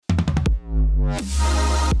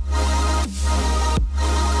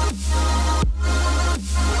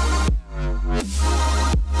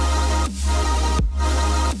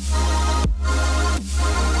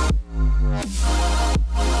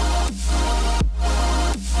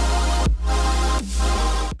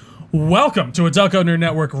Welcome to Adultco Nerd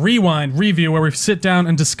Network Rewind Review, where we sit down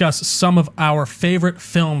and discuss some of our favorite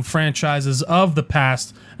film franchises of the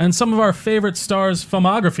past and some of our favorite stars'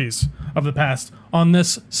 filmographies of the past. On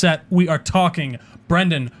this set, we are talking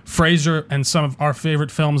Brendan Fraser and some of our favorite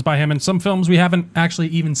films by him and some films we haven't actually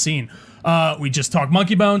even seen. We just talked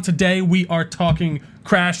Monkey Bone. Today, we are talking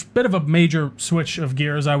Crash. Bit of a major switch of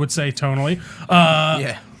gears, I would say, tonally.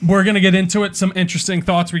 We're going to get into it. Some interesting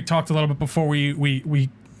thoughts. We talked a little bit before we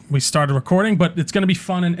started recording, but it's going to be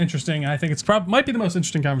fun and interesting. I think it's might be the most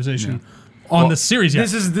interesting conversation on this series yet.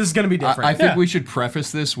 This is going to be different. I think we should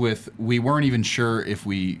preface this with we weren't even sure if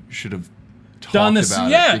we should have done this. About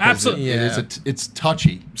yeah, it absolutely. It's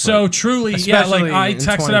touchy. So truly, Especially I in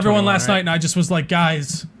texted everyone last right? night, and I just was like,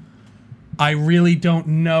 guys, I really don't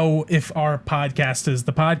know if our podcast is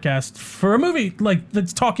the podcast for a movie like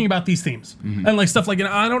that's talking about these themes and like stuff like.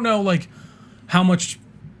 I don't know like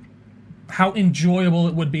how enjoyable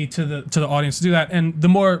it would be to the audience to do that. And the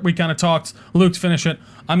more we kind of talked, Luke, to finish it,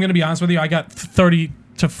 I'm going to be honest with you, I got 30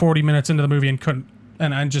 to 40 minutes into the movie and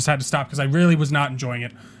I just had to stop because I really was not enjoying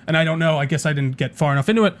it. And I don't know, I guess I didn't get far enough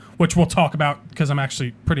into it, which we'll talk about because I'm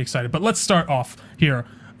actually pretty excited. But let's start off here.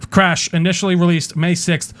 Crash, initially released May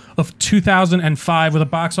 6th of 2005 with a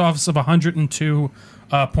box office of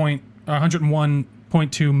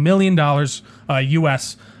 $101.2 million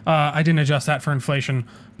US. I didn't adjust that for inflation,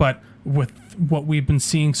 but with what we've been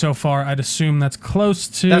seeing so far, I'd assume that's close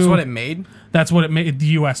to... That's what it made? That's what it made, the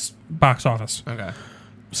U.S. box office. Okay.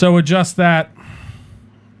 So adjust that,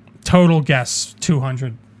 total guess,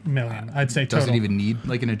 200 million. I'd say total. Does it even need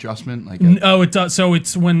like an adjustment? Oh, it does. So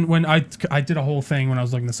it's when I did a whole thing when I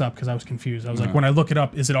was looking this up because I was confused. I was like, when I look it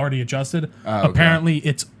up, is it already adjusted? Okay.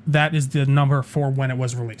 Apparently, that is the number for when it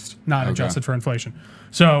was released, not adjusted for inflation.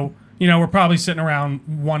 So... we're probably sitting around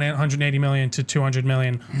 180 million to 200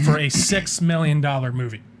 million for a $6 million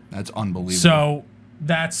movie. That's unbelievable. So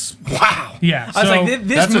that's wow. Yeah. I was like,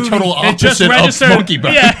 this that's movie, a total it just opposite of Monkey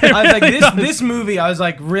Bone. Yeah. I was like, this movie. I was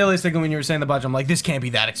like, realistically, when you were saying the budget, I'm like, this can't be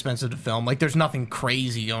that expensive to film. Like, there's nothing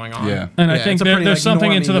crazy going on. Yeah. And I think it's a pretty, there's something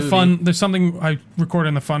normie into the movie. fun. There's something I recorded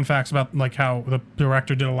in the fun facts about like how the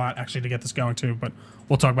director did a lot actually to get this going too. But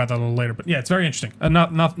we'll talk about that a little later. But yeah, it's very interesting.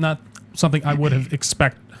 Not something I would have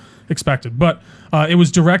expected. But it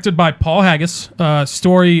was directed by Paul Haggis.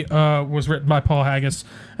 Story was written by Paul Haggis,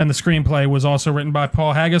 and the screenplay was also written by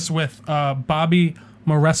Paul Haggis with Bobby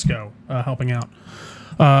Moresco helping out.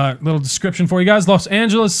 Little description for you guys. Los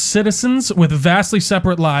Angeles citizens with vastly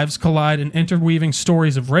separate lives collide in interweaving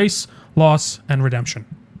stories of race, loss, and redemption.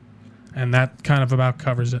 And that kind of about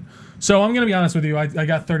covers it. So I'm going to be honest with you. I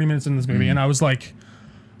got 30 minutes in this movie, and I was like...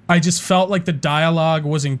 I just felt like the dialogue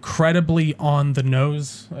was incredibly on the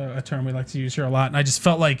nose, a term we like to use here a lot. And I just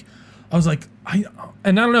felt like, I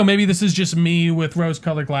don't know, maybe this is just me with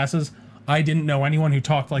rose-colored glasses. I didn't know anyone who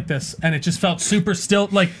talked like this. And it just felt super still,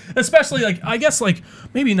 like, especially, like, I guess, like,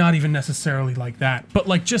 maybe not even necessarily like that, but,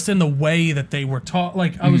 like, just in the way that they were taught.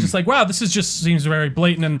 Like, I was just like, wow, this is just seems very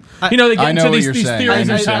blatant. And, they get into these theories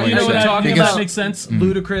and stuff. You know what I'm talking about? Makes sense?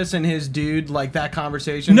 Ludacris and his dude, like, that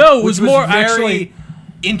conversation. No, it was more very actually...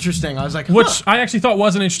 interesting. I was like, which I actually thought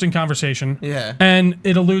was an interesting conversation. Yeah, and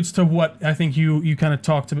it alludes to what I think you kind of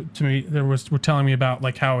talked to me. Were telling me about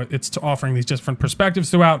like how it's offering these different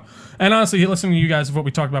perspectives throughout. And honestly, listening to you guys of what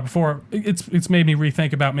we talked about before, it's made me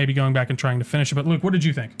rethink about maybe going back and trying to finish it. But Luke, what did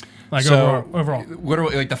you think? Like overall, what are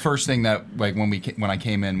like the first thing that like when I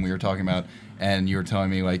came in, we were talking about, and you were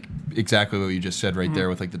telling me like exactly what you just said right there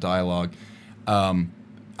with like the dialogue.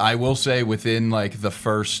 I will say within like the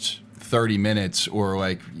first 30 minutes or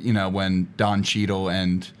like when Don Cheadle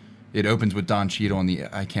and it opens with Don Cheadle and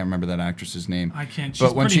I can't remember that actress's name. I can't.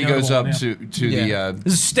 But when she goes up to this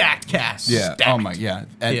is stacked cast. Yeah. Stacked. Oh my. Yeah.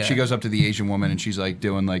 And she goes up to the Asian woman and she's like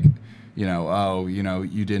doing like,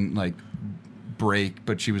 you didn't like break,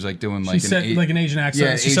 but she was like doing like she said like an Asian accent.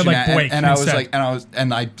 Yeah, she said like break. And I was like,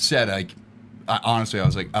 I said like, honestly, I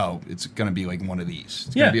was like, oh, it's gonna be like one of these.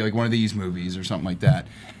 It's gonna be like one of these movies or something like that.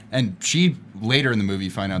 And she, later in the movie,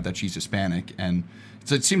 find out that she's Hispanic. And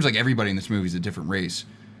so it seems like everybody in this movie is a different race.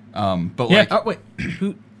 But like... Oh, wait.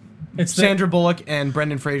 It's Sandra Bullock and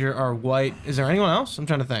Brendan Fraser are white. Is there anyone else? I'm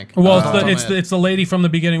trying to think. Well, it's the lady from the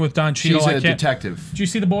beginning with Don Cheadle. She's a detective. Did you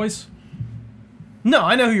see The Boys? No,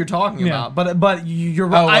 I know who you're talking about. But you're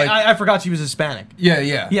right. I forgot she was Hispanic.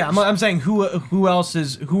 Yeah. Yeah, I'm saying who else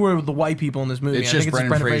who are the white people in this movie? It's just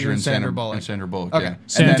Brendan Fraser and Sandra Bullock. And Sandra Bullock, okay. Yeah.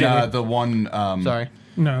 And then the one... sorry.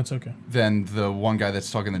 No, it's okay. Then the one guy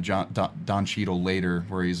that's talking to Don Cheadle later,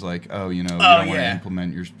 where he's like, "Oh, you don't want to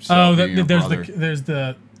implement your." There's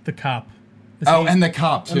the cop. Oh, and the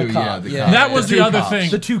cop too. the cop, The yeah. cop. That was the two other cops.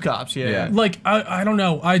 thing. The two cops, yeah. Like I don't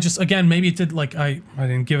know. I just again maybe it did like I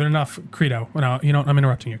didn't give it enough credo. No, you know I'm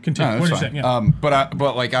interrupting you. Continue. No, What are you that's saying? fine. Yeah.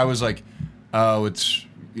 But like I was like, oh, it's,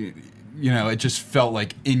 you know, it just felt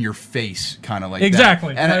like in your face, kind of like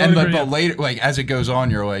Exactly. that. I And would agree, but yeah. later, like as it goes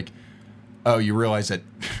on, you're like, oh, you realize that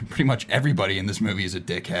pretty much everybody in this movie is a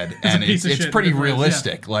dickhead, and piece of it's shit, pretty whatever it is,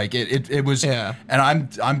 yeah. realistic. Like it was. Yeah. And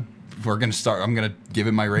I'm gonna give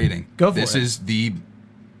it my rating. Go for this it.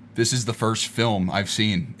 This is the first film I've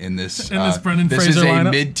seen in this. In this Brendan this is Fraser a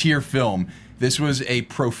lineup? mid-tier film. This was a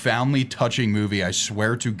profoundly touching movie. I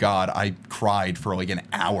swear to God, I cried for like an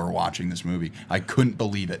hour watching this movie. I couldn't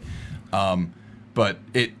believe it. But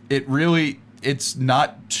it really, it's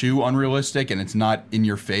not too unrealistic and it's not in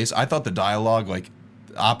your face. I thought the dialogue, like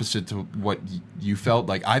opposite to what you felt,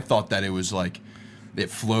 like I thought that it was like, it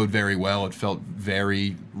flowed very well. It felt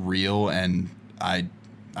very real, and I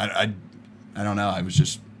don't know.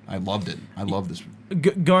 I loved it. I love this.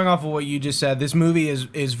 Going off of what you just said, this movie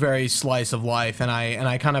is very slice of life, and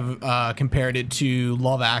I kind of compared it to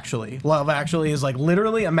Love Actually. Love Actually is like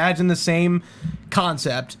literally imagine the same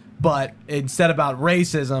concept, but instead about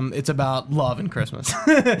racism, it's about love and Christmas.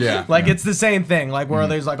 Yeah, like yeah. it's the same thing. Like where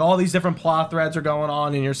there's like all these different plot threads are going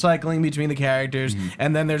on, and you're cycling between the characters,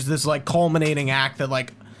 and then there's this like culminating act that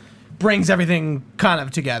like brings everything kind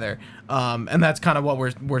of together. And that's kind of what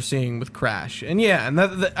we're seeing with Crash. And yeah, and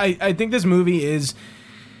I think this movie is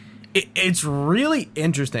it's really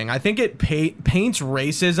interesting. I think it paints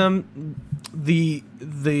racism, the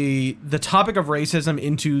topic of racism,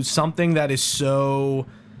 into something that is so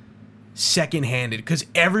second-handed, because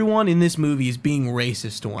everyone in this movie is being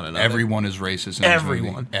racist to one another. Everyone is racist in this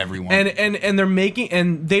movie. Everyone. And they're making,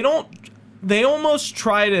 and they almost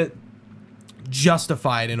try to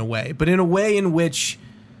justify it in a way, but in a way in which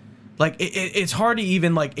like it's hard to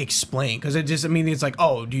even like explain, because it just, I mean, it's like,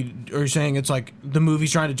 oh, are you saying it's like the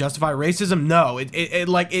movie's trying to justify racism? No,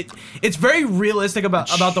 it's very realistic about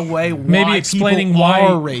the way Maybe why explaining people why-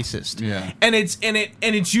 are racist. Yeah. And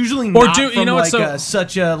it's usually Or not do- from you know like what's so-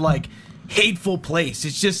 such a like hateful place.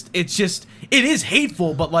 It is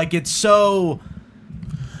hateful, but like it's so.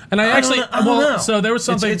 And I actually, I don't know. so there was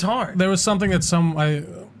something. It's hard. There was something that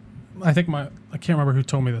I think I can't remember who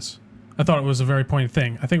told me this. I thought it was a very poignant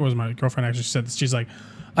thing. I think it was my girlfriend actually said this. She's like,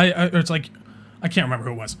 it's like, I can't remember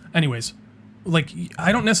who it was. Anyways, like,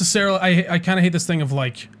 I don't necessarily, I kind of hate this thing of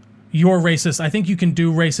like, you're racist. I think you can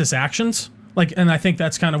do racist actions. Like, and I think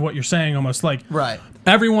that's kind of what you're saying almost. Like, Right.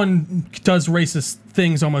 everyone does racist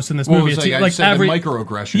things almost in this Well, movie. it's like I said, the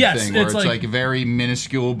microaggression Yes, thing, where it's it's like- like very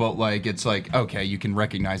minuscule, but like it's like, okay, you can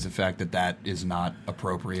recognize the fact that that is not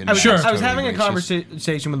appropriate. I was, Sure. I was having a racist.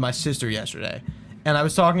 conversation with my sister yesterday, and I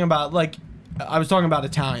was talking about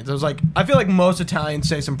Italians. I was like, I feel like most Italians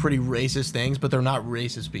say some pretty racist things, but they're not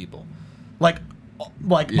racist people. Like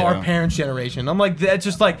Yeah. our parents' generation. I'm like, that's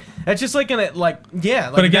just like in it, like, yeah.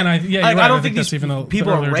 Like But again, that- you're like, right. I don't I think think that's these even the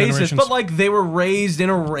people are earlier racist, generations. but like they were raised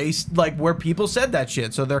in a race like where people said that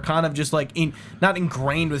shit, so they're kind of just like not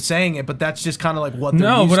ingrained with saying it, but that's just kind of like what they're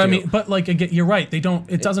No, used but to. I mean, but like again, you're right. They don't.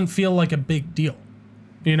 It doesn't feel like a big deal.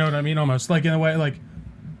 You know what I mean? Almost like in a way, like.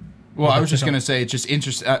 Well, I was just gonna say, it's just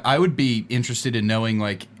interesting. I would be interested in knowing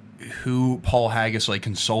like who Paul Haggis like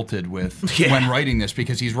consulted with Yeah. when writing this,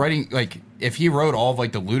 because he's writing like, if he wrote all of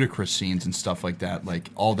like the Ludacris scenes and stuff like that, like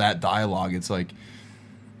all that dialogue, it's like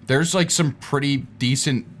there's like some pretty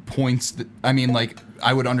decent points that, I mean, like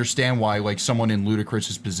I would understand why like someone in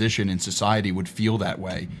Ludacris's position in society would feel that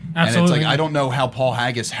way. And it's Absolutely. like, I don't know how Paul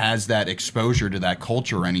Haggis has that exposure to that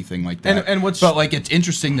culture or anything like that. And what's- but like it's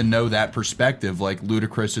interesting to know that perspective. Like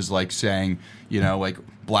Ludacris is like saying, you know, like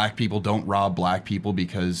black people don't rob black people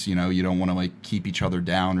because, you know, you don't want to like keep each other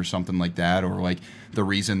down or something like that, or like the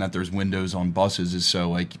reason that there's windows on buses is so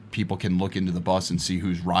like people can look into the bus and see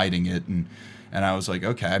who's riding it. And I was like,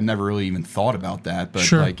 okay, I've never really even thought about that, but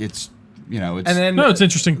Sure. like it's, you know, it's And then No, it's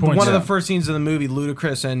interesting points. One of Yeah. the first scenes of the movie,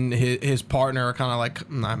 Ludacris and his partner are kind of like,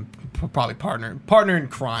 probably partner in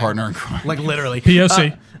crime. Partner in crime. Like literally.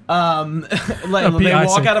 POC. Like, they PIC.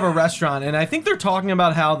 walk out of a restaurant, and I think they're talking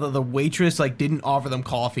about how the waitress like didn't offer them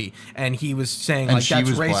coffee, and he was saying And like she that's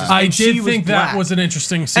was racist. black. I and she did think that black. was an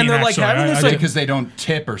interesting scene. And they're, like, actually. having this, I like- did. because they don't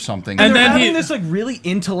tip or something. And And they're then having he- this like really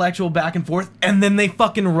intellectual back and forth, and then they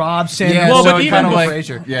fucking rob Sandra. Yeah, Well, so but it even kinda like,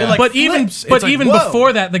 Fraser. yeah. It, like, but even flips. but It's like, even whoa.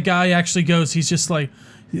 before that, the guy actually goes. He's just like.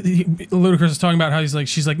 Ludacris is talking about how he's like,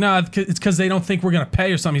 she's like, nah, it's because they don't think we're gonna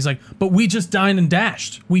pay or something. He's like, but we just dined and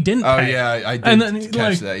dashed. We didn't. Oh, pay. yeah, I did And then, catch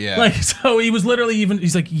like, that, yeah. Like, so he was literally even.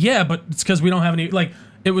 He's like, yeah, but it's because we don't have any. Like,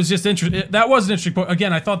 it was just interesting. That was an interesting point.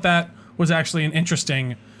 Again, I thought that was actually an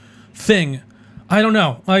interesting thing. I don't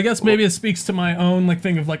know. I guess maybe it speaks to my own like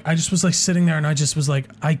thing of like I just was like sitting there and I just was like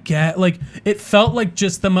I get like it felt like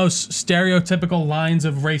just the most stereotypical lines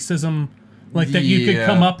of racism like that you could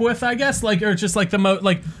come up with, I guess, like or just like the most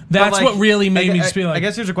like that's like, what really made me just be like. I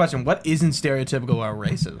guess here's a question: what isn't stereotypical about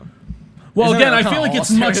racism? Well, Isn't again, it I kinda feel like all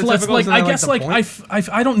it's much less stereotypical? like Isn't I that, guess the like point?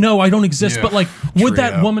 I don't know, I don't exist, Yeah. but like would that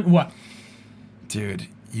Trio. woman what? Dude,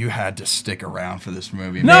 you had to stick around for this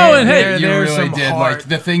movie. No, man. and hey, you there's really some did. heart. Like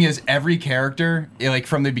the thing is, every character, like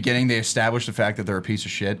from the beginning, they established the fact that they're a piece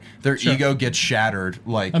of shit. Their ego gets shattered,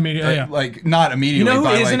 like Immediately, yeah. like not immediately. You know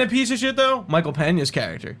who by, isn't like, a piece of shit though? Michael Pena's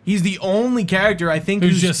character. He's the only character I think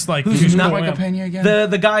Who's just like who's who's not going Michael up. Pena again?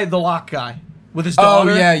 the guy, the lock guy with his Oh,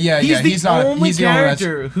 daughter. yeah, yeah, He's yeah. the He's not- only he's the only one that's-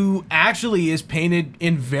 character who actually is painted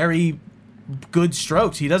in very good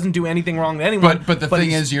strokes. He doesn't do anything wrong to anyone. But the thing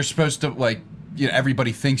he's- is, you're supposed to like. You know,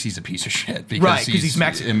 everybody thinks he's a piece of shit because Right, 'cause he's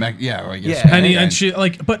Mexican. Yeah, I guess. Yeah. And she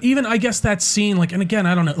like, but even I guess that scene, like, and again,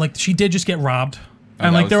 I don't know, like, she did just get robbed,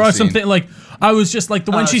 and that like, was there the are some scene. things, like, I was just like,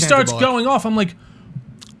 when she Sandra starts Bullock. going off, I'm like,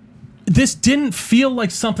 this didn't feel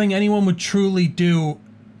like something anyone would truly do.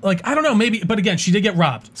 Like, I don't know, maybe, but again, she did get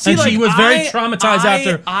robbed, and like, she was very I- traumatized I-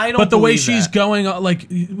 after. I don't but the way believe she's that. going, like,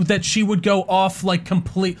 that she would go off like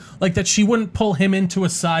complete, like that she wouldn't pull him into a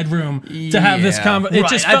side room to have this Yeah. conversation. It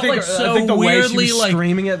Right, just I felt think, like I so think the way weirdly she was like.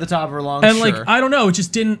 screaming at the top of her lungs. And sure. like I don't know, it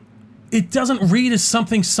just didn't. It doesn't read as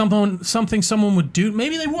something someone would do.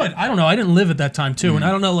 Maybe they would. I don't know. I didn't live at that time too, and I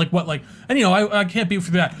don't know like what like. And you know, I can't be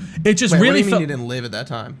for that. It just Wait, really what do you mean felt you didn't live at that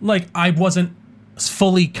time? like I wasn't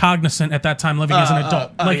fully cognizant at that time living as an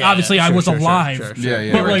adult. Like yeah, obviously yeah. I Sure, was sure, alive. sure. Yeah,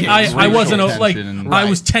 yeah. But like I Racial wasn't like tension and- I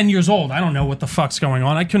was 10 years old. I don't know what the fuck's going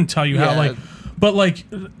on. I couldn't tell you how Yeah. like, but like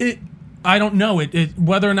it. I don't know it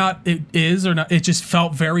whether or not it is or not. It just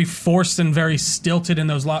felt very forced and very stilted in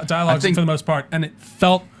those dialogues think- for the most part, and it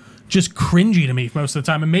felt just cringy to me most of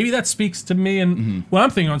the time. And maybe that speaks to me and what I'm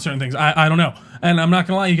thinking on certain things. I don't know. And I'm not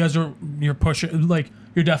gonna lie, you guys you're pushing like.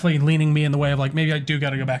 You're definitely leaning me in the way of like maybe I do got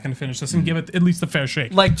to go back and finish this and give it at least a fair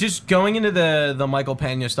shake. Like just going into the Michael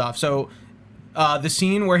Pena stuff. So the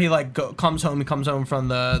scene where he like comes home from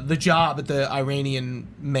the job at the Iranian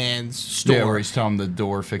man's store. Yeah, where he's telling the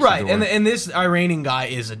door, fix Right, the door. and this Iranian guy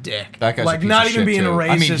is a dick. That guy's like a piece not of even shit being too. a racist.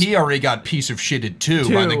 I mean, he already got piece of shitted too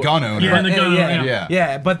by the gun owner. Yeah, and the gun owner, yeah,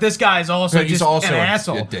 yeah. But this guy's also But he's just also an a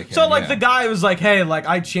asshole. dickhead, So like yeah. the guy was like, "Hey, like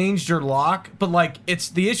I changed your lock, but like it's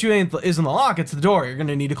the issue isn't the lock, it's the door. You're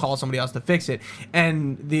gonna need to call somebody else to fix it."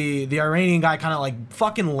 And the Iranian guy kind of like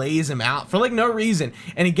fucking lays him out for like no reason,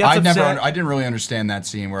 and he gets upset. I didn't really understand that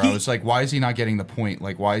scene where I was like, why is he not getting the point?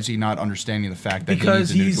 Like, why is he not understanding the fact that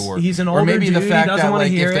Because he needs a new door? he's an or older maybe the dude, he fact doesn't that wanna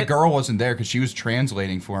like hear if the it. girl wasn't there because she was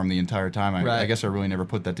translating for him the entire time. I Right. guess I really never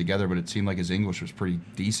put that together, but it seemed like his English was pretty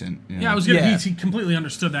decent. You know? Yeah, I was gonna. Yeah. He completely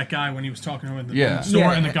understood that guy when he was talking to him in the, Yeah. store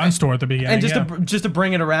Yeah. in the gun store at the beginning. And yeah. just to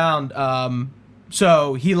bring it around,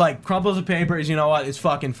 so he like crumples the paper. Is you know what? It's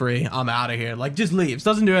fucking free. I'm out of here. Like just leaves.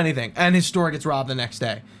 Doesn't do anything. And his store gets robbed the next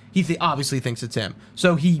day. He obviously thinks it's him.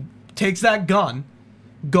 So he takes that gun,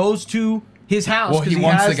 goes to his house. Well, 'cause he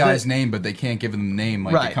wants has the guy's name, but they can't give him the name,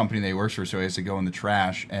 like Right. the company they works for. So he has to go in the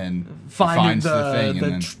trash and Find finds the thing,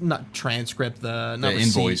 and then not transcript, not receipt,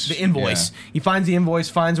 invoice. the invoice. Yeah. He finds the invoice,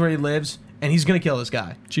 finds where he lives, and he's gonna kill this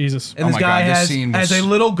guy. Jesus. And Oh this my guy God, this has, scene was- has a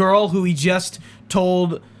little girl who he just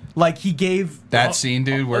told, like he gave that scene,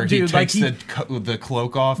 dude, where he dude, like, takes the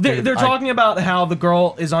cloak off. They're dude, talking about how the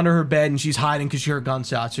girl is under her bed and she's hiding because she heard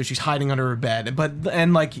gunshots, so she's hiding under her bed.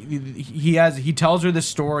 And like he tells her this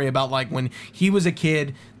story about like when he was a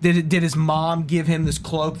kid, did his mom give him this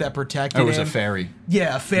cloak that protected him? It was a fairy.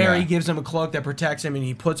 Yeah, a fairy Yeah. gives him a cloak that protects him, and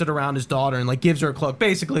he puts it around his daughter and like gives her a cloak.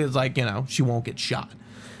 Basically, it's like she won't get shot.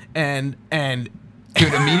 And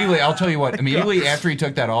Dude, immediately, I'll tell you what. Immediately after he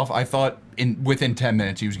took that off, I thought within 10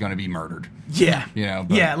 minutes he was going to be murdered. yeah, You know,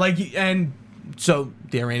 but- yeah, like and so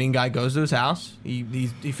the Iranian guy goes to his house. He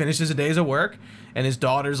finishes a day's of work, and his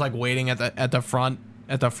daughter's like waiting at the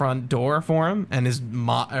front door for him, and his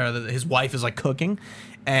wife is like cooking,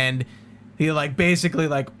 and he like basically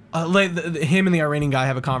like. Him and the Iranian guy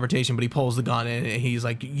have a conversation, but he pulls the gun and he's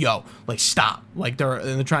like, "Yo, like stop!" Like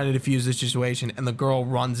they're trying to defuse this situation, and the girl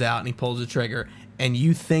runs out and he pulls the trigger, and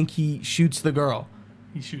you think he shoots the girl?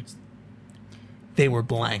 He shoots. They were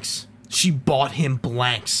blanks. She bought him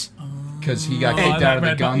blanks. Because he got Oh, kicked that out of the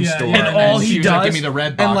red gun box, yeah, store. yeah. And all she he was like, does- give me the red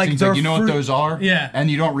and, box. like, He's they're like, you know what fruit- those are? Yeah.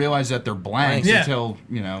 And you don't realize that they're blanks Yeah. until,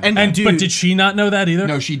 you know. And And dude, but did she not know that either?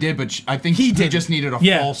 no, she did, but I think He he did. just needed a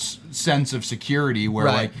Yeah. false sense of security where,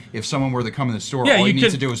 Right. like, if someone were to come in the store, Yeah, all you he needs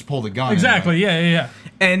could- to do is pull the gun. Exactly. Anyway. Yeah.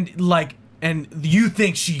 and you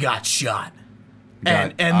think she got shot.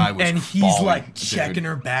 God, I was And he's falling, like dude. checking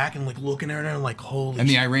her back and like looking at her and like holy And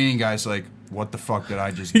the shit. Iranian guy's like, what the fuck did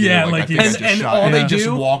I just do? Yeah, I like think I he's- just and shot. all And they just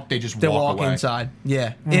do, walk. They walk away. inside.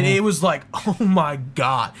 Yeah, and it was like, oh my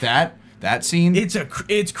god, That scene.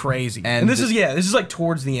 it's crazy. And And this is like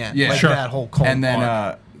towards the end. Yeah. like Sure. that whole cold and then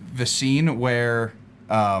arc. the scene where,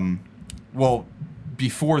 well,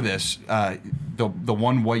 before this, the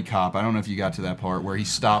one white cop. I don't know if you got to that part where he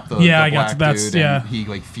stopped the Yeah, the I got black to that's- dude yeah. and he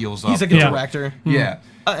like feels up. he's like a Yeah. director. yeah.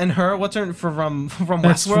 And her, what's her from That's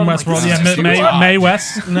Westworld? from I'm like, Westworld. this Yeah, is too May, much. May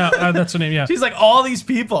West. No, that's her name. Yeah. She's like all these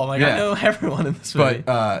people. I'm like, I Yeah. know everyone in this movie.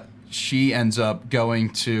 But she ends up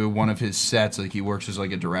going to one of his sets, like he works as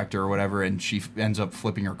like a director or whatever, and she ends up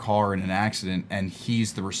flipping her car in an accident, and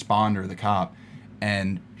he's the responder, the cop,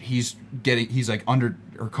 and he's like under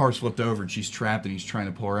her car's flipped over and she's trapped and he's trying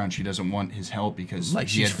to pull her out and she doesn't want his help because Like,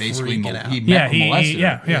 he she's had basically freaking out. molested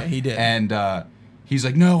her. yeah, he did. And he's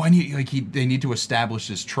like, no, I need they need to establish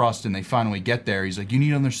this trust, and they finally get there. He's like, you need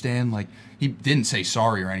to understand, like he didn't say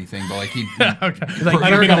sorry or anything, but like he Okay. Like, I you're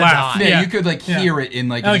don't mean to gonna laugh. die. yeah, you could like Yeah. hear it in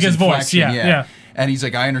like Like his voice, inflection, yeah. And he's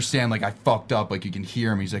like, I understand, like I fucked up, like you can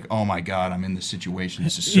hear him. He's like, oh my god, I'm in this situation.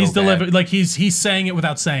 This is so He's bad. delivered like he's saying it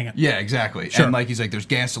without saying it. Yeah, exactly. Sure. And like he's like, there's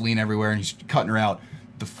gasoline everywhere, and he's cutting her out.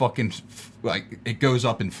 The fucking like it goes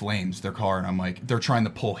up in flames, their car, and I'm like, they're trying to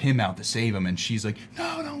pull him out to save him, and she's like,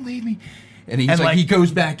 no, don't leave me. And he's And, like, like- he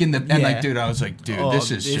goes back in the and Yeah. like, dude, I was like, dude, Oh,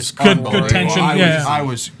 this is it's just good unbelievable. tension, I yeah.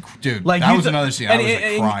 was, dude, like that you was th- another scene. I was like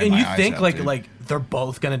crying and my you eyes think out, like dude. like they're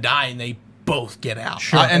both gonna die, and they both get out.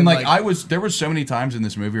 And like I was, there was so many times in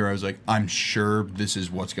this movie where I was like, I'm sure this is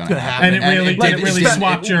what's gonna happen. And it really Like, did it really it's-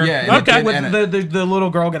 swapped your yeah, and it okay. did, with and the little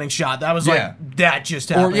girl getting shot, that was Yeah. like that just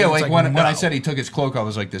Or happened. yeah, It's like when I no. said he took his cloak, I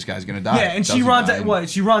was like, this guy's gonna die. Yeah, and she Doesn't runs die. out. What?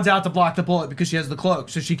 She runs out to block the bullet because she has the cloak,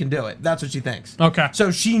 so she can do it. That's what she thinks. Okay. So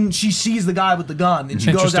she sees the guy with the gun, and she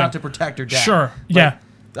goes Interesting. out to protect her dad. Sure. Yeah.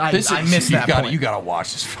 I This I is- missed that point. You gotta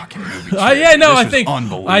watch this fucking movie. Yeah, no, This I is think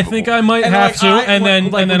unbelievable. I think I might And, have like, to, and then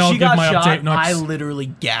when I'll she give got my shot, update next. I literally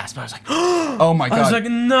gasped. I was like, Oh my god! I was like,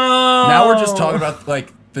 no. Now we're just talking about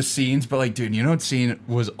like the scenes, but like, dude, you know what scene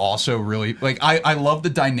was also really like I love the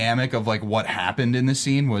dynamic of like what happened in the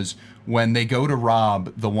scene was when they go to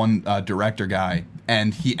rob the one director guy,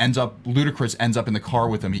 and he ends up Ludacris ends up in the car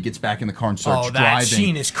with him. He gets back in the car and starts Oh, that driving.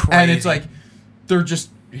 scene is And it's crazy. like they're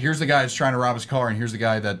just here's the guy that's trying to rob his car, and here's the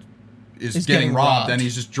guy that is Is getting getting robbed, robbed. and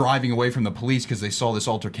he's just driving away from the police because they saw this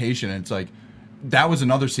altercation. And it's like that was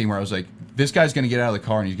another scene where I was like, this guy's going to get out of the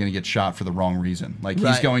car and he's going to get shot for the wrong reason. Like he's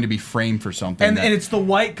Right. going to be framed for something. and, that- and it's the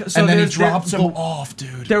white. So and then he there's- drops him the- off,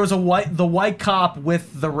 dude. There was the white cop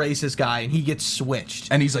with the racist guy, and he gets switched.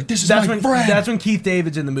 And he's like, "This is that's my when friend." that's when Keith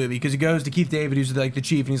David's in the movie, because he goes to Keith David, who's like the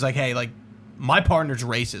chief, and he's like, "Hey, like my partner's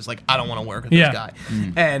racist. Like I don't want to work with Yeah. this guy."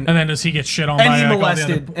 Mm. And And then does he get shit on and by he like, all the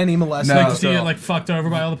molested other, and he molested. No. like, does he so- get like fucked over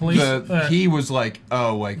by all the police? He was like,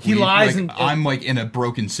 "Oh, like He lies like, and- I'm like in a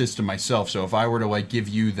broken system myself. So if I were to like give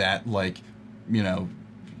you that, like, you know,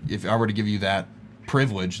 if I were to give you that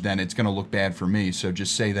privilege, then it's going to look bad for me. So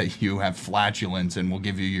just say that you have flatulence, and we'll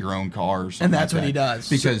give you your own car or something." And that's like what he that. does.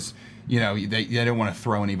 because you know they don't want to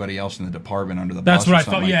throw anybody else in the department under the That's bus. what or I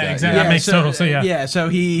something thought. like Yeah, that. exactly. That makes total sense, yeah. Yeah, so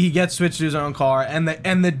he gets switched to his own car, and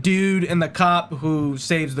the dude and the cop who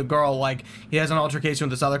saves the girl, like he has an altercation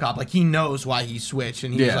with this other cop, like he knows why he switched,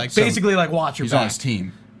 and he's Yeah, like so basically like watch your He's back. on his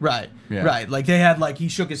team. Right, Yeah. right. Like they had like he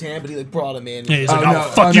shook his hand, but he like brought him in. Yeah, he's like, "I'll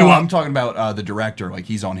fuck you no, up." I'm talking about the director. Like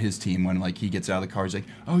he's on his team when like he gets out of the car. He's like,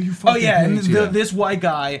 "Oh, you Oh fucking." yeah, and hates you." this white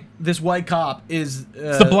guy, this white cop is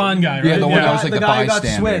the blonde guy, right? Yeah, the one that was like the the guy who got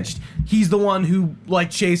bystander. switched. He's the one who like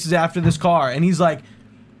chases after this car, and he's like,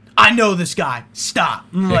 "I know this guy. Stop!"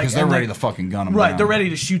 Yeah, Like, because they're and, ready like, to fucking gun him. Right, down. they're ready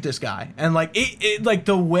to shoot this guy, and like it like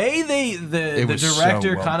the way the was so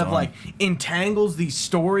director well kind of done. like entangles these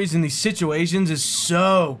stories and these situations is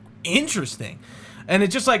so interesting, and it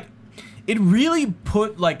just like it really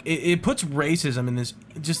put like it puts racism in this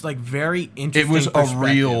just like very It interesting. was a perspective.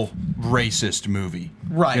 real racist movie,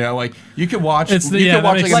 Right. You know, like you could watch, It's the- you yeah, could that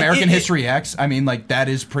watch makes like sense. American Like, History X. I mean, like that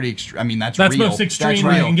is pretty extreme. I mean, that's That's real. most extreme That's you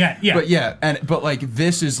real. can get, yeah. But yeah, but like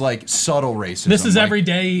this is like subtle racism. This is like,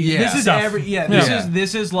 everyday. Yeah. This is stuff.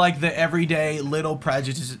 this is like the everyday little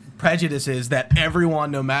prejudices that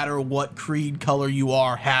everyone, no matter what creed, color you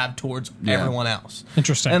are, have towards Yeah. everyone else.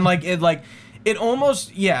 Interesting. And it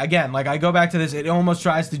almost again, like I go back to this, it almost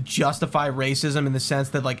tries to justify racism in the sense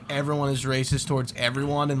that like everyone is racist towards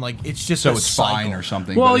everyone, and like it's just So a it's cycle. fine or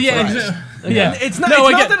something. Well, but it's yeah, like- yeah. It's not. No, it's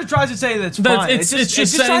I not get- that it tries to say that's That's- fine. it's It just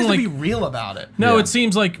just saying, tries like- to be real about it. No, Yeah. it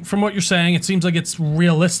seems like from what you're saying, it seems like it's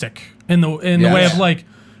realistic in the Yes. way of like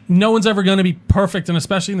no one's ever going to be perfect, and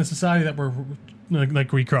especially in the society that we're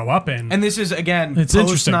like we grow up in. And this is again It's post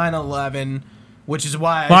interesting. 9/11. which is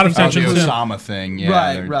why Lot of I think Oh, the tensions, yeah. Osama thing. Yeah,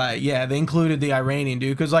 Right, they're- right, yeah. They included the Iranian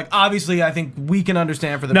dude because, like, obviously, I think we can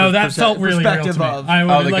understand for the No, that felt really real to perspective me. of I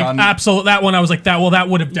would, the like gun. absolute that one. I was like that. Well, that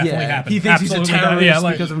would have definitely yeah, happened. he thinks he's a Absolutely, terrorist yeah,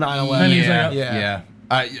 like, because of 9/11. And he's Yeah, like, yeah.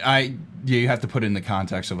 Yeah, you have to put it in the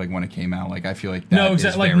context of like when it came out. Like I feel like that no, is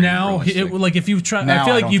exactly. Like very now, realistic. like if you try, Now, I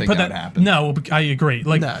feel I like don't you think put that that. would happen. No, I agree.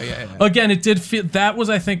 Like No, yeah. again, it did feel that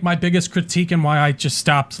was I think my biggest critique and why I just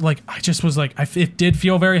stopped. Like I just was like, it did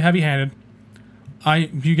feel very heavy-handed.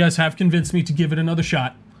 You guys have convinced me to give it another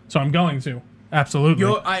shot, so I'm going to absolutely.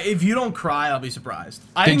 If you don't cry, I'll be surprised.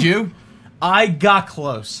 Did you? I got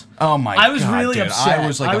close. Oh my god! I was really dude. upset. I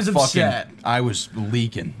was like I was a fucking. upset. I was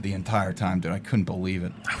leaking the entire time, dude. I couldn't believe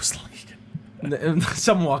it. I was like,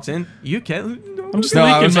 Someone walks in. You can't. I'm just No,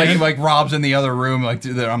 I leaking, was man. like Rob's in the other room. Like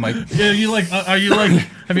dude, I'm like, Yeah, you like? Are you like?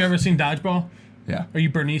 Have you ever seen Dodgeball? yeah. Are you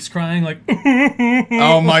Bernice crying like?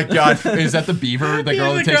 Oh my god! Is that the beaver? The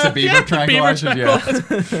girl that takes the beaver tranquilizer?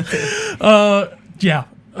 Yeah. Yeah.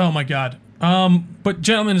 Oh my god. But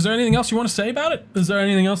gentlemen, is there anything else you want to say about it? Is there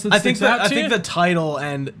anything else that I think sticks out that to you? the title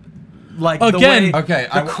and like Again- the way Okay,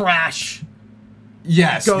 the crash.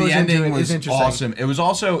 Yes, goes the into ending it was is interesting. awesome. It was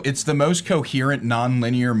also it's the most coherent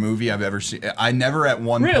non-linear movie I've ever seen. I never at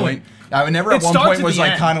one Really? point I never at It one starts point at was the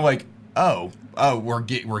like end. kind of like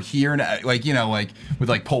we're here now, like you know like with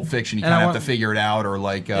like Pulp Fiction you And I kind of have want- to figure it out or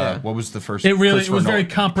like Yeah. what was the first It really- it Christopher was very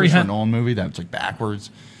Christopher comprehend- Nolan movie that was like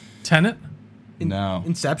backwards. Tenet? No,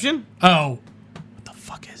 Inception. Oh, what the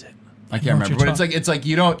fuck is it? I can't know what remember, you're but it's like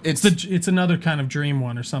you don't it's It's another kind of dream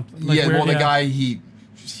one or something. Like yeah weird- well the guy he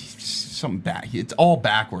something back it's all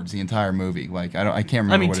backwards the entire movie like I can't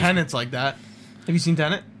remember I mean, what Tenet's like that. Have you seen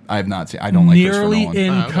Tenet? I have not seen I don't like Christopher nearly Nolan.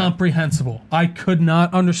 okay. incomprehensible. I could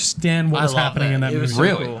not understand what I was love happening that. in that It was movie.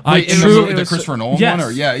 so Really? cool. I Wait, in truly- the Christopher Nolan Yes. one?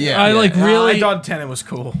 Or yeah. I like really. I thought Tenet was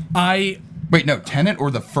cool. Wait, no, Tenet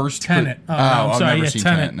or the first? Tenet. Oh, No, I'm I've sorry. never Yeah, seen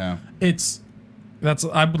Tenet. Tenet. No. That's.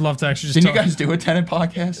 I would love to actually just. Didn't you talk- guys do a Tenet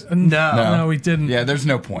podcast? No, we didn't. Yeah, there's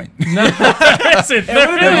no point. That's it. There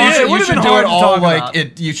would've been really hard- is. it You would've should been do hard it to all talk like about.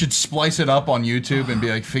 it. You should splice it up on YouTube and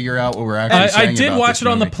be like, figure out what we're actually I saying. did about watch this it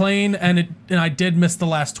on the movie. plane, and I did miss the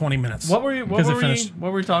last 20 minutes. What were you? Because it finished.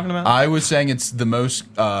 What were we talking about? I was saying it's the most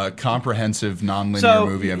comprehensive non-linear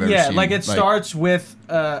movie I've ever yeah, seen. like it starts with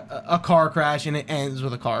a car crash and it ends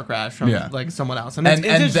with a car crash from Yeah. like someone else, and it's and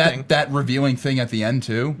interesting. that revealing thing at the end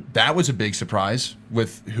too. That was a big surprise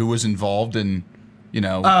with who was involved and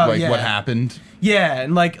yeah. what happened. Yeah,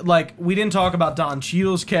 and like we didn't talk about Don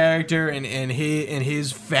Cheadle's character and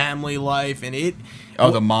his family life and it.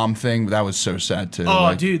 Oh, the mom thing that was so sad too. Oh,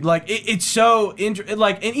 like, dude, like it's so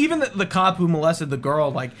like, and even the cop who molested the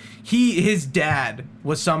girl, like his dad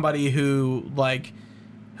was somebody who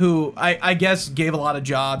I guess gave a lot of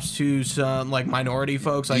jobs to some like minority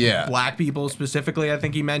folks, like Yeah. black people specifically. I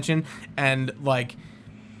think he mentioned, and like.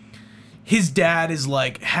 His dad is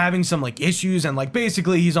like having some like issues and like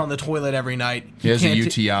basically he's on the toilet every night. He has a can't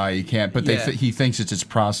UTI. He can't. But Yeah. he thinks it's his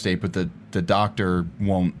prostate, but the doctor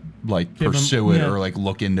won't like Give him- pursue it yeah. or like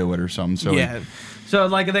look into it or something. So Yeah. So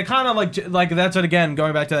like they kind of like that's what, again,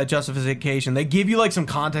 going back to that justification, they give you like some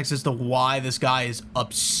context as to why this guy is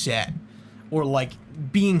upset or like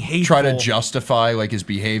being hateful. try to justify like his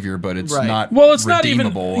behavior, but it's Right. not. Well, it's not even-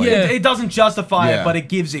 redeemable. Like, yeah. It doesn't justify Yeah. it, but it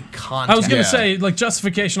gives it context. I was gonna Yeah. say like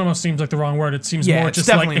justification almost seems like the wrong word. It seems Yeah, more it's just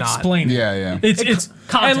like definitely not. explain. it. Yeah, yeah. It's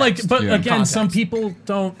and like, context. but Yeah. again, some Context. people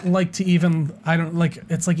don't like to even. I don't like.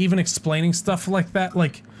 It's like even explaining stuff like that,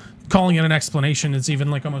 like calling it an explanation is even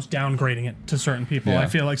like almost downgrading it to certain people. Yeah. I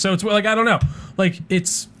feel like so. It's like I don't know. Like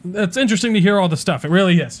it's interesting to hear all the stuff. It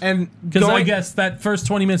really is. And because I going- guess that first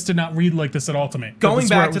 20 minutes did not read like this at all to me. But Going that's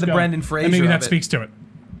where back it to was the going. Brendan And Fraser maybe of that it. speaks to it.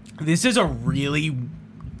 This is a really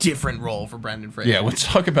different role for Brendan Fraser. Yeah, let's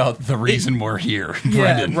talk about the reason we're here, Yeah,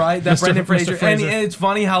 Brendan. right. That Mr. Brendan Fraser. Fraser. And it's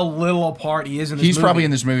funny how little a part he is in this He's movie. probably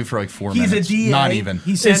in this movie for like 4 He's minutes. a DA. Not even.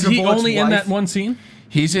 He's Is Sandra he Bullock's only in wife. that one scene?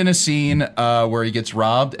 He's in a scene where he gets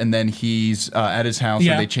robbed, and then he's at his house,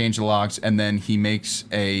 Yeah. and they change the locks, and then he makes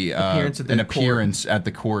a Appearance at the an court. appearance at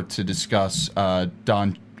the court to discuss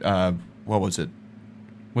Don. What was it?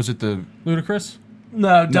 Was it the? Ludicrous.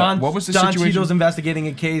 No, Don. what was the Don situation? Cheadle's investigating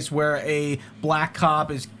a case where a black cop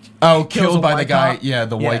is Oh, kills killed a by the white guy. cop. Yeah,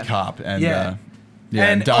 the Yeah. white cop, and Yeah. yeah,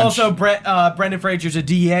 and Don also Brendan Fraser's a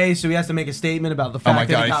DA, so he has to make a statement about the fact my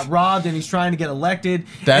that he God. got robbed and he's trying to get elected.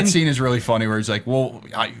 That And- scene is really funny, where he's like, "Well,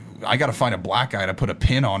 I got to find a black guy to put a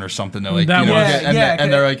pin on or something." They're like, That you know, was- and, Yeah,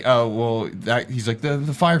 and they're like, "Oh, well, that." He's like, "The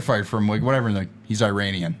firefighter from like whatever," and like, he's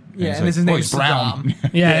Iranian. Yeah, he's and like, his "Well, name's he's brown." Saddam.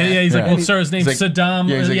 Yeah, yeah. He's like, Yeah. well, sir, his name's He's like, Saddam.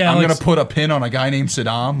 Yeah, he's like, yeah, I'm like, gonna put a pin on a guy named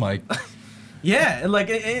Saddam. Like, Yeah, and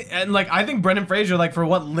like I think Brendan Fraser, like for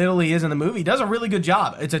what little he is in the movie, does a really good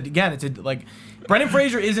job. Like Brendan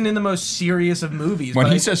Fraser isn't in the most serious of movies. When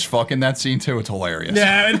but he says "fuck" in that scene too, it's hilarious.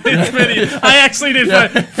 Yeah, it's pretty. I actually did.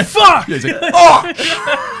 Fuck. He's like, "Oh!"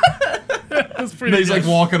 That's pretty. He's like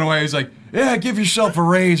good. walking away. He's like, "Yeah, give yourself a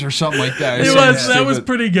raise or something like that." It was. That was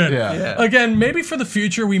pretty good. Yeah. Again, maybe for the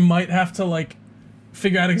future we might have to like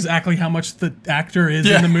figure out exactly how much the actor is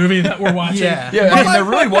in the movie that we're watching. Yeah. Yeah, I mean, there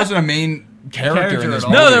really wasn't a main character in this at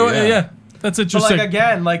movie. all. No, yeah. That's But interesting. like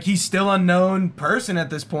again, like he's still a known person at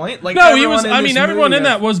this point. Like No, he was. I in mean, this everyone movie in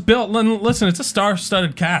that was built. Listen, it's a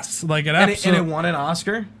star-studded cast. Like it and absolutely. it won an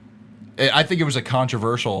Oscar. I think it was a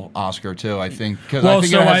controversial Oscar too. I think because Well, I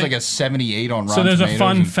think so it has I- like a 78 on Rotten So there's a Tomatoes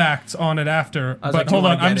fun and- fact on it after. I was But like, do you hold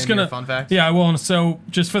on, wanna I'm get just into gonna. your fun facts? Yeah, I will. So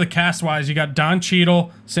just for the cast wise, you got Don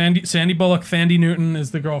Cheadle, Sandy Bullock, Thandie Newton is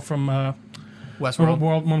the girl from Westworld.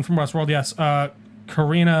 one from Westworld. Yes,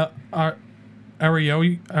 Karina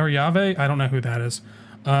Ariave. I don't know who that is.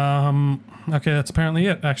 Okay, that's apparently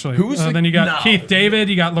it. Actually, Who's the- then you got No. Keith David.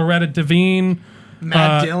 You got Loretta Devine.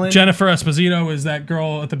 Matt Dillon. Jennifer Esposito is that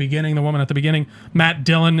girl at the beginning, the woman at the beginning. Matt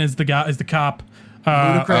Dillon is the guy, is the cop.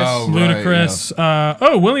 Ludacris. Oh, right,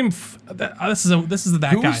 Ludacris. William. This is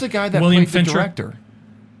that Who guy. was the guy that William played Fincher. the director?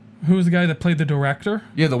 Who was the guy that played the director?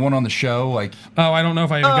 Yeah, the one on the show. Like Oh, I don't know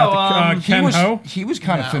if I even got the Ken Ho, he was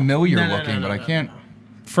kind of No. familiar No, no, looking, no, but I no, can't.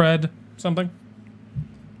 Fred something.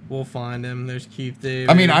 We'll find him. There's Keith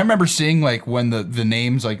David. I mean, I remember seeing like when the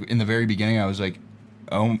names like in the very beginning, I was like,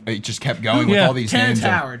 oh, it just kept going with Yeah. all these Terrence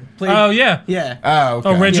names. Howard. Played, Oh yeah. yeah. Oh,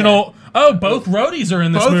 okay. Original. Oh, both roadies are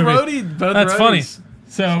in this Both movie. both That's roadies. funny.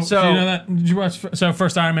 So So- do you know that? Did you watch? So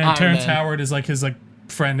first Iron Man. Iron Terrence Man. Howard is like his like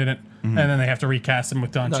friend in it, and then they have to recast him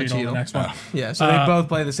with Don Don Cheadle in the Cheadle. next one. Yeah, so they both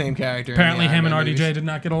play the same character. in the Apparently, Iron him and Man RDJ movies. did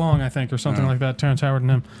not get along, I think, or something like that. Terrence Howard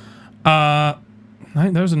and him.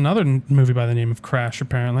 There's another movie by the name of Crash,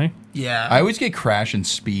 apparently. Yeah. I always get Crash and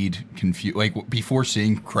Speed confused. Like before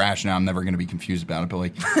seeing Crash, now I'm never going to be confused about it. But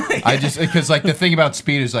like, I just because like the thing about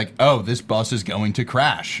Speed is like, oh, this bus is going to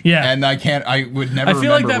crash. Yeah. and I would never. I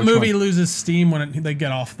feel like remember that which movie one. loses steam when they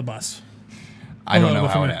get off the bus. I don't Although know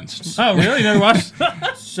how it before- ends. Oh, really? You never watched?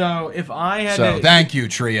 so if I had So to, thank you,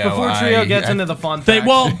 Trio. before Trio gets into the fun They, facts,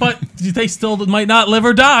 well, but they still might not live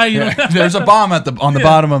or die. You know? There's a bomb on the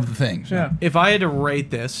bottom of the thing. So. Yeah. if I had to rate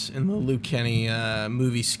this in the Luke Kenny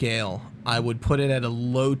movie scale, I would put it at a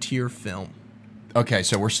low tier film. Okay,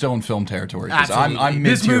 so we're still in film territory. 'Cause I'm Absolutely.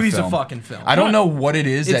 This mid-tier movie's a film. fucking film. I don't know what it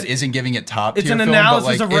is It's- that isn't giving it top it's tier an film,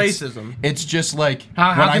 analysis but, of like, racism. It's just like How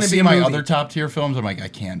when can I it be see a my movie? other top tier films, I'm like, I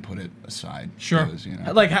can't put it aside. Sure. because, you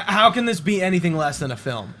know. Like, how can this be anything less than a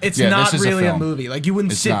film? It's Yeah, not this is a really a film. movie. Like, you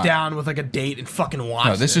wouldn't It's sit not. down with like a date and fucking watch.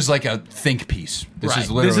 No, this is like a think piece. This right.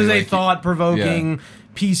 is literally This is a like- thought-provoking yeah.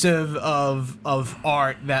 piece of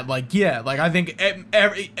art that, like, yeah, like I think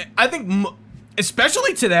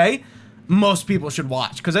especially today, most people should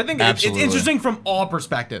watch because I think it's Absolutely. interesting from all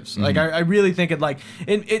perspectives. Like I really think it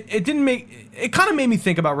didn't make it kind of made me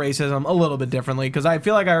think about racism a little bit differently because I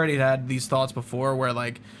feel like I already had these thoughts before where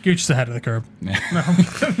like Gooch's ahead of the curve.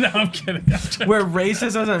 No, I'm kidding. where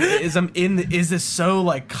racism is this so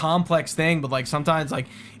like complex thing, but like sometimes like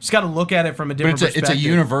you just got to look at it from a But different it's a perspective.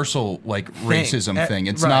 universal like racism thing.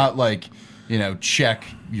 It's right. not like check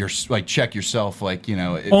yourself like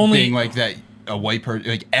it Only- being like that. A white person,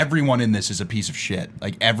 like everyone in this is a piece of shit.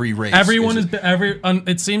 Like every race, Everyone is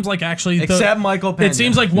it seems like actually Except Michael Pena. It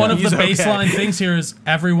seems like one of the He's okay. baseline things here is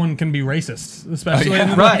everyone can be racist, especially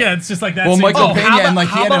yeah. Right. yeah. It's just like that. Well, seems Michael like- Pena, how about- and like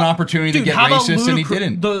he how had an about- opportunity to dude, get how about racist and he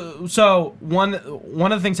Ludacris- didn't. So one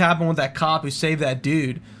of the things happened with that cop who saved that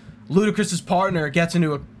dude. Ludacris's partner gets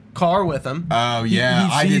into a car with him. Oh yeah,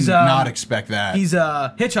 I he's, did not expect that. He's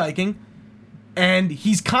hitchhiking, and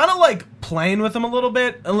he's kind of like playing with him a little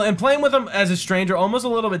bit, and playing with him as a stranger almost a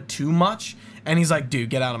little bit too much. And he's like, "Dude,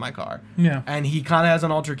 get out of my car." Yeah. And he kind of has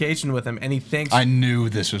an altercation with him, and he thinks I knew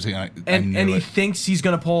this was gonna. and he thinks he's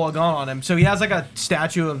gonna pull a gun on him. So he has like a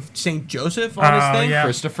statue of Saint Joseph on his thing. yeah.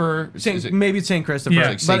 Christopher. Maybe it's Saint Christopher. Yeah.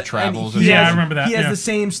 Like Saint Travels and or he Yeah, has- I remember that, He has yeah. the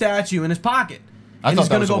same statue in his pocket. I And thought he's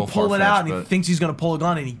that gonna was a go little pull it out, and he far-fetched, but- thinks he's gonna pull a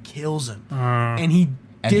gun, and he kills him. And he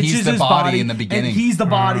And he's ditches the his body in the beginning. And he's the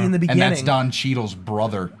body in the and beginning. that's Don Cheadle's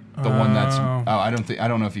brother, the one that's. Oh, I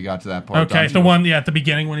don't know if you got to that part. okay, Don the Cheadle. one at the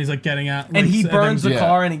beginning when he's like getting out, And he then- burns the Yeah.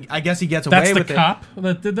 car, and I guess he gets That's away the with cop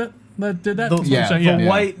that did that. That did that. it. Yeah. So, The Yeah.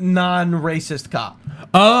 white non-racist cop.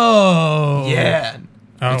 Oh. Yeah.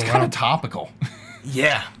 Oh, It's wow. kind of topical.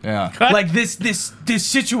 Yeah. Yeah. Like this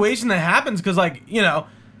situation that happens because like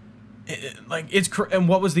like it's and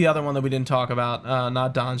what was the other one that we didn't talk about?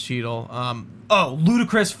 Not Don Cheadle.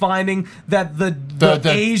 Ludacris finding that the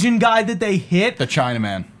Asian guy that they hit, The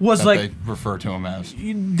Chinaman was that like they refer to him as.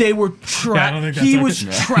 they were I don't think that's he right. was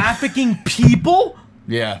Yeah. trafficking people.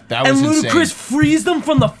 Yeah, that was And insane. Ludacris frees them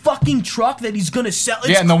from the fucking truck that he's gonna sell. It's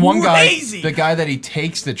Yeah, and the one guy, crazy. the guy that he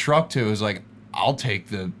takes the truck to is like, I'll take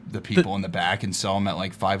the people in the back and sell them at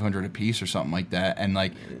like 500 a piece or something like that. And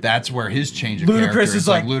like that's where his change of Ludacris character is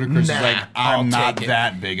like, Ludacris nah, is like, I'll I'm not take it.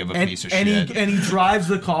 that big of a piece of and shit. he drives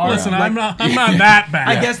the car. Listen, like, I'm not that bad.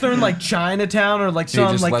 I guess they're in like Chinatown or like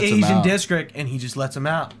some just like lets 'em Asian out. district, and he just lets them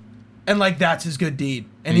out, and like that's his good deed.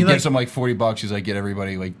 and he like, gives him like $40. He's like, get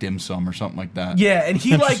everybody like dim sum or something like that. yeah, and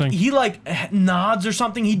he Interesting. nods or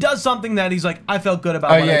something. He does something that he's like, I felt good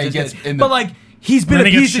about. Oh, what yeah, I he just gets did. in the- But like he's been And a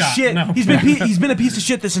then he gets piece of shot. shit. No. He's been a piece of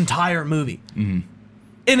shit this entire movie. Mm-hmm.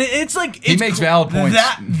 And it's like He makes valid points.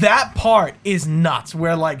 That part is nuts.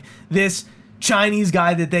 Where like this Chinese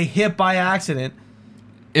guy that they hit by accident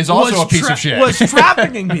Is also a piece of shit. was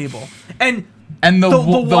trafficking people, and and the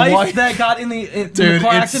wife that got in the Dude,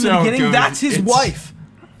 car it's accident in the so beginning, good. that's his It's- wife.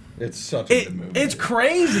 It's such a good movie. It's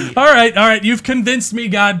crazy. All right. You've convinced me.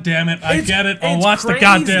 God damn it. I get it. I'll it's watch the crazy.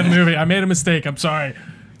 goddamn movie. I made a mistake. I'm sorry.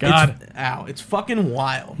 God. It's fucking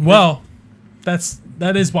wild. Well,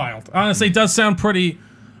 that is wild. Honestly, it does sound pretty.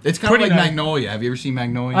 It's kind of pretty like nice. Magnolia. Have you ever seen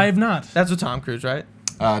Magnolia? I have not. That's with Tom Cruise, right?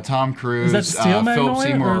 Tom Cruise, Is that Steel Philip Magnolia,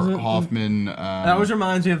 Seymour or is it- Hoffman. That always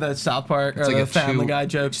reminds me of the South Park or like the a Family Guy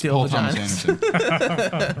joke, Steel Paul Thomas Vaginas.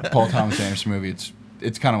 Anderson. Paul Thomas Anderson movie.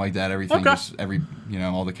 It's kind of like that. Everything, Okay. just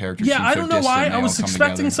all the characters. Yeah, seem I so don't know distant, why. they I all was come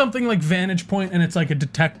expecting together. something like Vantage Point, and it's like a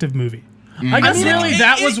detective movie. I guess mean, really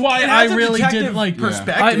that was why it I has a really detective didn't like.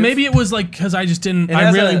 perspective. Maybe it was like because I just didn't. It I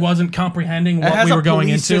has really a- wasn't comprehending It what has we a were going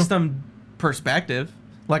police into. system perspective,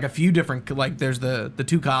 like a few different, like there's the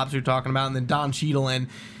two cops you're talking about, and then Don Cheadle, and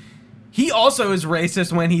he also is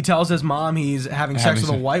racist when he tells his mom he's having sex with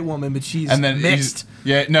a white woman, but she's and then mixed.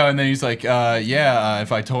 and then he's like,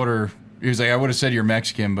 if I told her, he was like, I would have said you're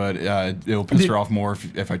Mexican, but it'll piss her off more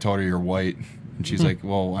if I told her you're white. And she's like,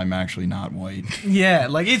 well, I'm actually not white. Yeah,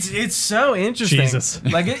 like it's so interesting. Jesus.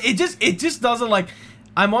 Like it just doesn't like.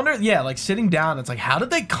 I'm wondering, like sitting down, it's like, how did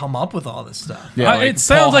they come up with all this stuff? Yeah, like it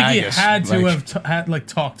sounds Paul like he Haggis, had to like- have had like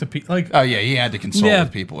talked to people. Like, Oh yeah, he had to consult Yeah.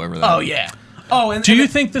 with people over that. Oh yeah. Oh, and do you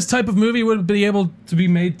and think this type of movie would be able to be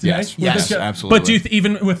made today? Yes. With Yes, this guy? absolutely. But do you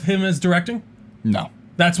even with him as directing? No.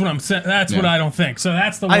 That's what I'm saying. That's what Yeah. I don't think. So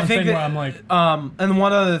that's the I one think thing that, where I'm like, and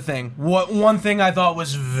one other thing. One thing I thought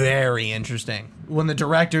was very interesting when the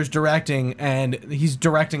director's directing and he's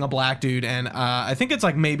directing a black dude, and I think it's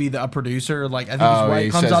like maybe a producer, like I think Oh, his wife he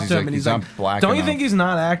comes says up he's to him like, and he's he's not like, black "Don't you enough." think he's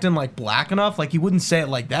not acting like black enough? Like he wouldn't say it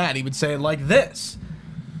like that. He would say it like this."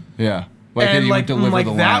 Yeah. Like And he would deliver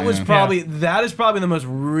the that line. was yeah. probably that is probably the most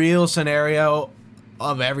real scenario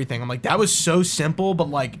of everything. I'm like, that was so simple, but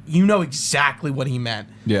like you know exactly what he meant.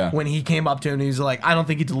 Yeah. When he came up to him and he's like, I don't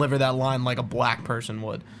think he delivered that line like a black person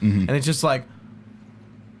would. Mm-hmm. And it's just like,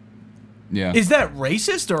 Yeah. is that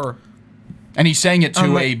racist or And he's saying it to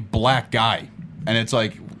I'm like- a black guy, and it's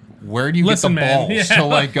like, where do you Listen, get the man, balls yeah. to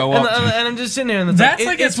like go and, up? to and I'm just sitting there and it's That's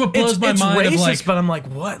like, like, it's what blows my mind of, Racist, like- but I'm like,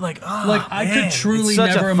 what? Like, oh, like I man, could it's truly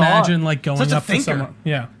such a never thought. imagine like going Such a up to thinker. someone.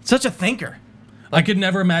 Yeah. Such a thinker. I could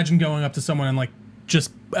never imagine going up to someone and like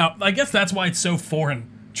just. I guess that's why it's so foreign.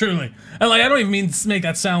 Truly, and like I don't even mean to make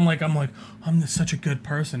that sound like I'm such a good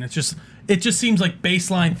person. It just seems like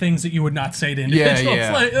baseline things that you would not say to Yeah, individuals.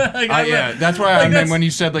 yeah. Like, Yeah, that's why like, I mean that's- when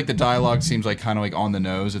you said like the dialogue seems like kind of like on the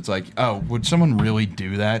nose. It's like, oh, would someone really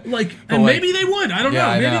do that? like, But, and like- maybe they would. I don't Yeah, know.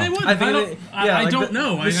 I Maybe know. they would. I think don't. I like don't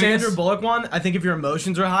know. The Sandra guess- Bullock one, I think if your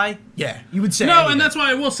emotions are high, yeah, you would say No, anything. and that's why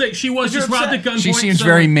I will say she was You're just robbed at upset. gunpoint. She seems so,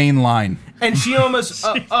 very like, mainline. And she almost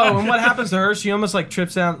and what happens to her? She almost like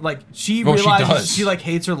trips down. Like she Well, she realizes does. she like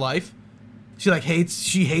hates her life. She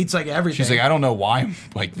hates like everything. She's like, I don't know why I'm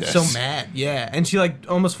like this. so mad, yeah. And she like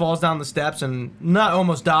almost falls down the steps and not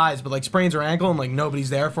almost dies, but like sprains her ankle and like nobody's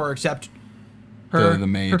there for her except her The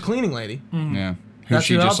maid. her cleaning lady. Yeah. Who That's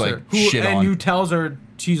she who just helps like her. shit and on. who tells her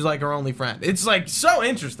she's like her only friend. It's like so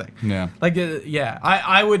interesting. Yeah. Like yeah,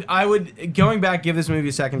 I would going back give this movie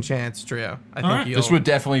a second chance, Trio. I think right. you'll, This would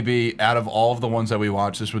definitely be out of all of the ones that we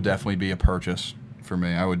watched. This would definitely be a purchase for me.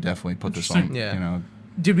 I would definitely put this on. Interesting. Yeah. You know.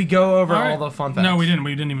 Did we go over all all right. the fun facts? No, we didn't.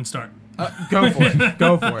 We didn't even start. Go for it.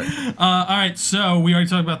 Go for it. All right, so we already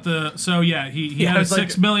talked about the. So yeah, he Yeah, had a it's like-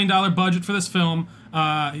 $6 million budget for this film.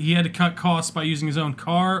 He had to cut costs by using his own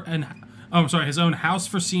car and his own house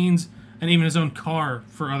for scenes and even his own car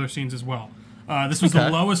for other scenes as well. This was the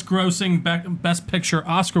Okay. lowest grossing Best Picture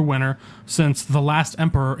Oscar winner since The Last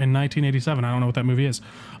Emperor in 1987. I don't know what that movie is.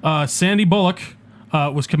 Sandy Bullock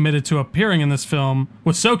was committed to appearing in this film,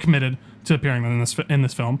 was so committed to appearing in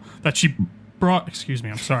this film that she brought, excuse me,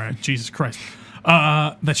 I'm sorry, Jesus Christ,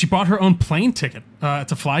 that she bought her own plane ticket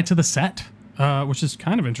to fly to the set, which is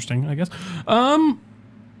kind of interesting, I guess.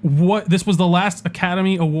 This was the last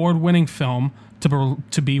Academy Award-winning film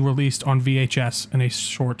to be released on VHS in a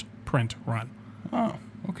short print run. Oh,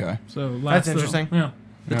 okay. So That's interesting. Yeah.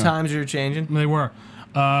 The times are changing. They were.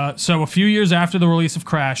 So a few years after the release of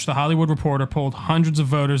Crash, The Hollywood Reporter polled hundreds of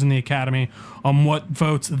voters in the Academy on what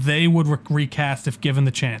votes they would recast if given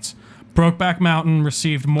the chance. Brokeback Mountain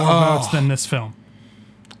received more votes than this film.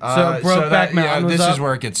 So Brokeback Mountain was this up. is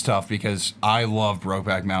where it gets tough because I love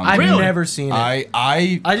Brokeback Mountain. I've Really? never seen it.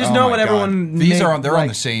 I just oh know my what God. everyone. These are made, they're on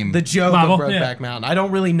the same. The joke level, of Brokeback yeah. Mountain. I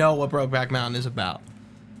don't really know what Brokeback Mountain is about,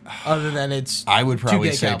 other than it's. I would probably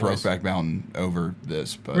 2 gay say cowboys. Brokeback Mountain over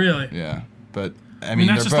this, but Really? yeah. But I mean,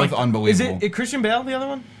 that's they're just both like- unbelievable. Is it Christian Bale the other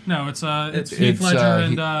one? No, it's Heath it's, Ledger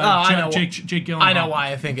and I know. Jake Gyllenhaal. I know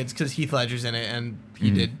why. I think it's because Heath Ledger's in it and he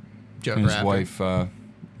did Joker and his after. wife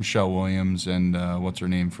Michelle Williams and what's her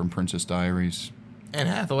name from Princess Diaries? Anne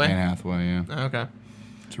Hathaway. Anne Hathaway. Yeah, Okay.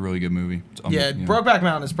 it's a really good movie. It's Yeah, you know, Brokeback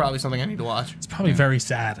Mountain is probably something I need to watch. It's probably very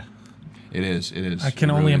sad. It is. It is. I can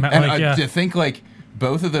It only really- imagine, And like, yeah. to think like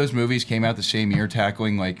both of those movies came out the same year,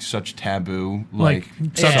 tackling like such taboo Like,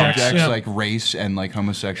 subjects, yeah. like race and like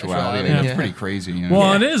homosexuality. Yeah. It's pretty crazy. You know?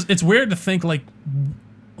 Well, it is. It's weird to think like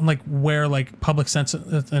where like public sense,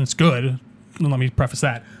 and it's good. Let me preface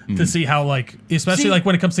that to see how like, especially See- like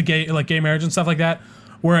when it comes to gay marriage and stuff like that.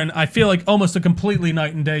 Wherein I feel like almost a completely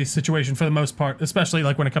night and day situation for the most part, especially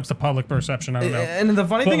like when it comes to public perception. I don't know. And the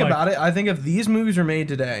funny But, thing like- about it, I think if these movies were made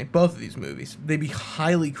today, both of these movies, they'd be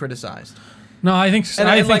highly criticized. No, I think And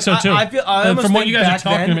I think like, so too. I feel I And almost from what think you guys are back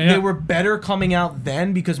talking then, about, yeah. they were better coming out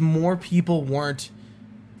then because more people weren't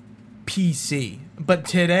PC. But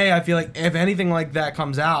today, I feel like if anything like that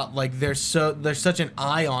comes out, like there's such an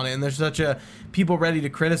eye on it, and there's such a people ready to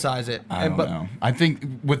criticize it. I don't know. I think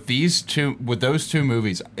with those two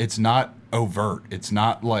movies, it's not overt. It's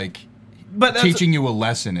not like But that's teaching you a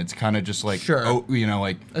lesson. It's kind of just like, Sure. oh, you know,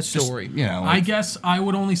 like a story. You know, I like, guess I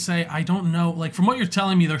would only say I don't know. Like from what you're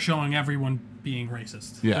telling me, they're showing everyone being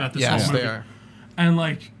racist. Yeah. throughout this Yes, whole they movie. are. And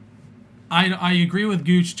like, I agree with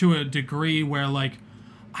Gooch to a degree where like,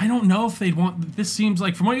 I don't know if they'd want. This seems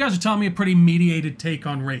like from what you guys are telling me, a pretty mediated take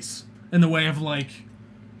on race in the way of like,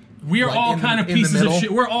 we are Like all in the- kind of in the pieces of middle?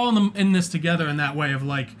 shit. We're all in this together in that way of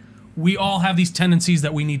like, we all have these tendencies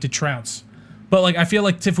that we need to trounce. But like, I feel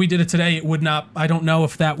like if we did it today, it would not. I don't know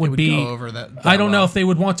if that would, would be. go over that I don't know well. if they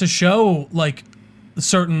would want to show like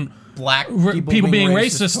certain Black people being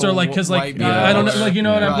racist or like because like white I don't know, people. like you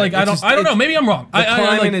know what I'm Right. like It's I don't just- I don't know, it's- maybe I'm wrong. The I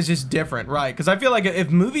climate like, is just different, right? Because I feel like if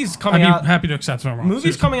movies I'd coming be out, happy to accept if I'm wrong. movies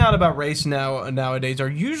seriously. coming out about race nowadays are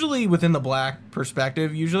usually within the black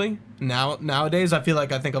perspective. Usually nowadays, I feel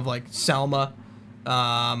like I think of like Selma,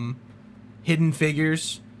 Hidden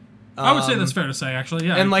Figures. I would say that's fair to say actually.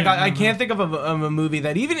 Yeah, And like I don't know. can't think of a movie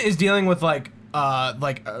that even is dealing with like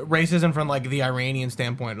racism from like the Iranian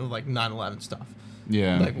standpoint of like 9/11 stuff.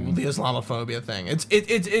 yeah, Like the Islamophobia thing.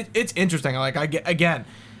 It's interesting. Like again,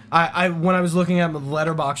 I when I was looking at the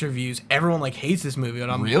Letterboxd reviews, everyone like hates this movie,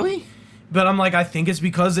 and I'm really. But I'm like, I think it's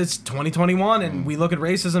because it's 2021 and we look at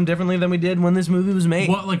racism differently than we did when this movie was made.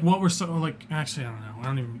 what were so like actually I don't know. I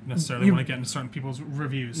don't even necessarily want to get into certain people's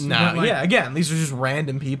reviews. Nah, But, like, yeah. Again, these are just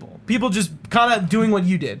random people. People just kind of doing what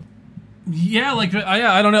you did. yeah, like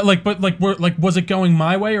I don't know, like but like was it going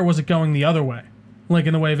my way or was it going the other way? Like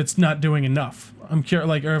in the way if it's not doing enough. I'm curious,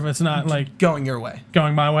 like, or if it's not like Going your way.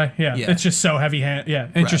 going my way. Yeah, Yeah. it's just so heavy hand. Yeah,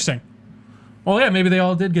 interesting. Well, yeah, maybe they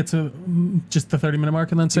all did get to just the 30-minute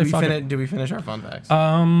mark and then say fuck it. Did we finish our fun facts?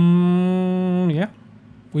 Yeah,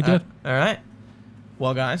 we did. All right.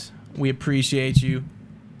 Well, guys, we appreciate you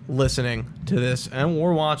listening to this and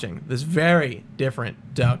we're watching this very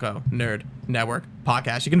different Delco Nerd Network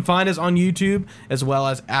podcast. You can find us on YouTube as well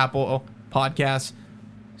as Apple Podcasts,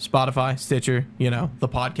 Spotify, Stitcher, the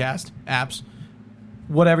podcast apps.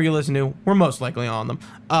 Whatever you listen to, we're most likely on them.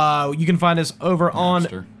 You can find us over on...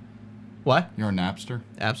 Napster. What? You're a Napster.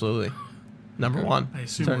 Absolutely. Number one. I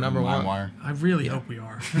assume It's our we're number one. LimeWire. I really hope we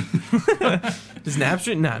are. Does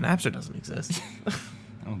Napster? No, Napster doesn't exist. I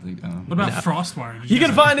don't think. What about Frostwire? Did You guys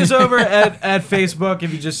can know? find us over at Facebook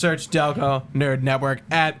if you just search Delco Nerd Network,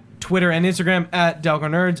 at Twitter and Instagram at Delco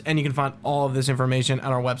Nerds, and you can find all of this information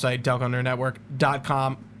on our website,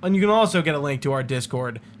 DelcoNerdNetwork.com. And you can also get a link to our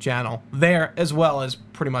Discord channel there, as well as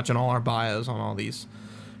pretty much in all our bios on all these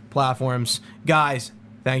platforms. Guys,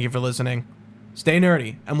 thank you for listening. Stay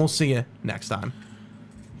nerdy, and we'll see you next time.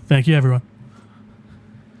 Thank you, everyone.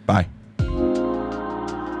 Bye.